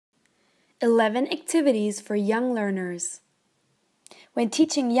11 activities for young learners. When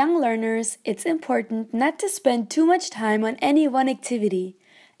teaching young learners, it's important not to spend too much time on any one activity,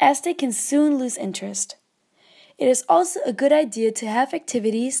 as they can soon lose interest. It is also a good idea to have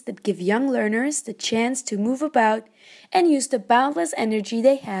activities that give young learners the chance to move about and use the boundless energy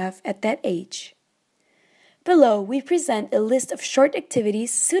they have at that age. Below, we present a list of short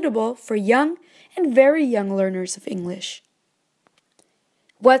activities suitable for young and very young learners of English.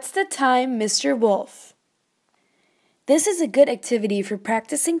 What's the time, Mr. Wolf? This is a good activity for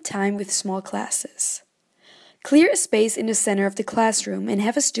practicing time with small classes. Clear a space in the center of the classroom and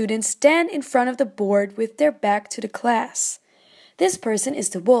have a student stand in front of the board with their back to the class. This person is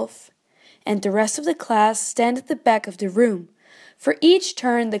the wolf, and the rest of the class stand at the back of the room. For each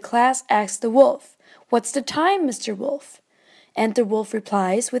turn, the class asks the wolf, "What's the time, Mr. Wolf?" And the wolf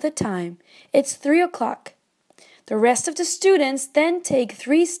replies with a time, "It's 3 o'clock." The rest of the students then take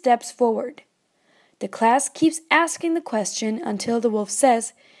 3 steps forward. The class keeps asking the question until the wolf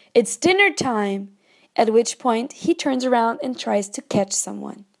says, "It's dinner time," at which point he turns around and tries to catch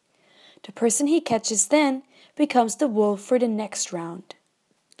someone. The person he catches then becomes the wolf for the next round.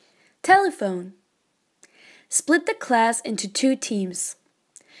 Telephone. Split the class into 2 teams.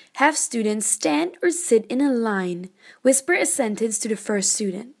 Have students stand or sit in a line, whisper a sentence to the first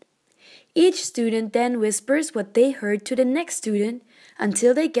student. Each student then whispers what they heard to the next student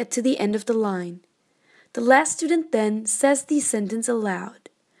until they get to the end of the line. The last student then says the sentence aloud.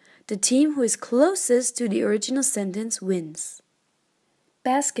 The team who is closest to the original sentence wins.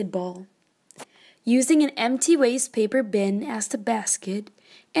 Basketball. Using an empty waste paper bin as the basket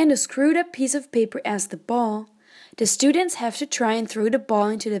and a screwed up piece of paper as the ball, the students have to try and throw the ball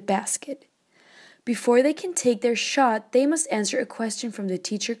into the basket. Before they can take their shot, they must answer a question from the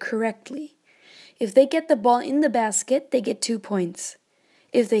teacher correctly. If they get the ball in the basket, they get 2 points.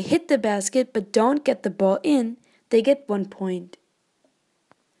 If they hit the basket but don't get the ball in, they get 1 point.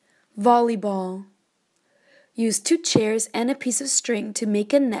 Volleyball. Use 2 chairs and a piece of string to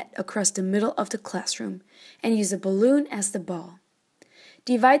make a net across the middle of the classroom and use a balloon as the ball.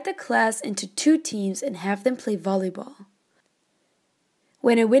 Divide the class into 2 teams and have them play volleyball.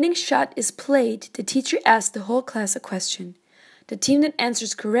 When a winning shot is played, the teacher asks the whole class a question. The team that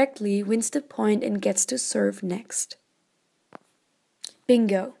answers correctly wins the point and gets to serve next.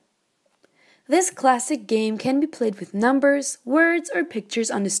 Bingo. This classic game can be played with numbers, words, or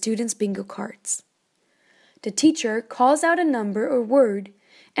pictures on the students' bingo cards. The teacher calls out a number or word,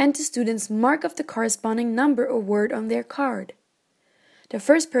 and the students mark off the corresponding number or word on their card. The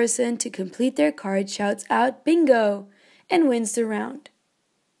first person to complete their card shouts out "Bingo!" and wins the round.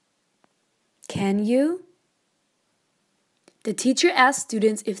 Can you? The teacher asks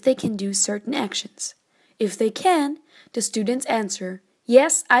students if they can do certain actions. If they can, the students answer,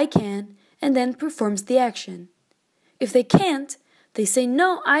 "Yes, I can," and then performs the action. If they can't, they say,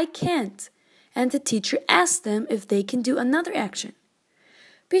 "No, I can't," and the teacher asks them if they can do another action.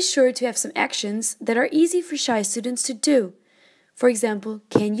 Be sure to have some actions that are easy for shy students to do. For example,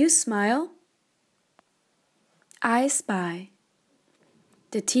 can you smile? I spy.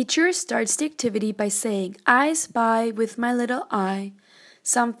 The teacher starts the activity by saying, "I spy with my little eye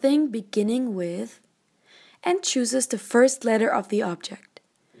something beginning with," and chooses the first letter of the object.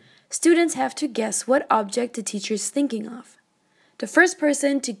 Students have to guess what object the teacher is thinking of. The first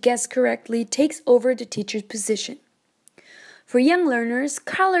person to guess correctly takes over the teacher's position. For young learners,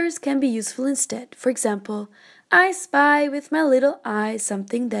 colors can be useful instead. For example, I spy with my little eye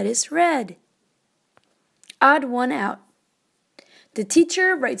something that is red. Odd one out. The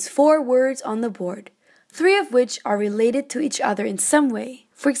teacher writes 4 words on the board, 3 of which are related to each other in some way.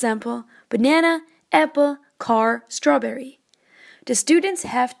 For example, banana, apple, car, strawberry. The students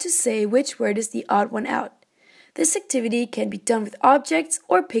have to say which word is the odd one out. This activity can be done with objects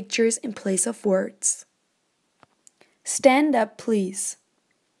or pictures in place of words. Stand up, please.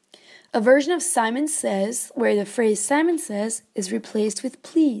 A version of Simon Says, where the phrase Simon Says is replaced with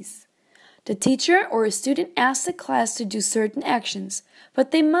please. The teacher or a student asks the class to do certain actions,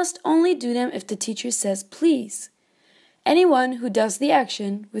 but they must only do them if the teacher says please. Anyone who does the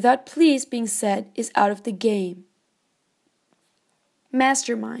action without please being said is out of the game.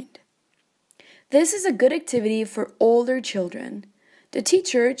 Mastermind. This is a good activity for older children. The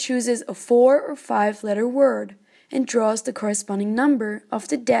teacher chooses a 4 or 5 letter word and draws the corresponding number of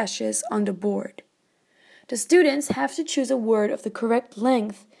the dashes on the board. The students have to choose a word of the correct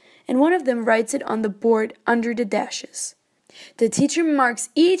length, and one of them writes it on the board under the dashes. The teacher marks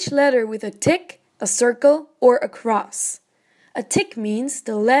each letter with a tick, a circle, or a cross. A tick means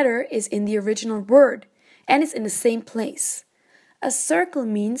the letter is in the original word and is in the same place. A circle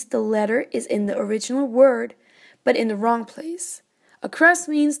means the letter is in the original word, but in the wrong place. A cross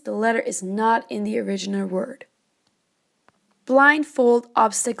means the letter is not in the original word. Blindfold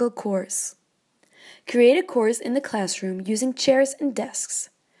obstacle course. Create a course in the classroom using chairs and desks.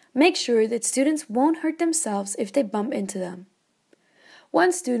 Make sure that students won't hurt themselves if they bump into them.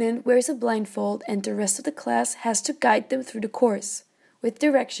 One student wears a blindfold and the rest of the class has to guide them through the course, with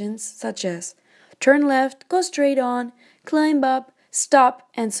directions such as turn left, go straight on, climb up, stop,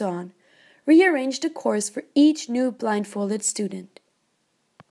 and so on. Rearrange the course for each new blindfolded student.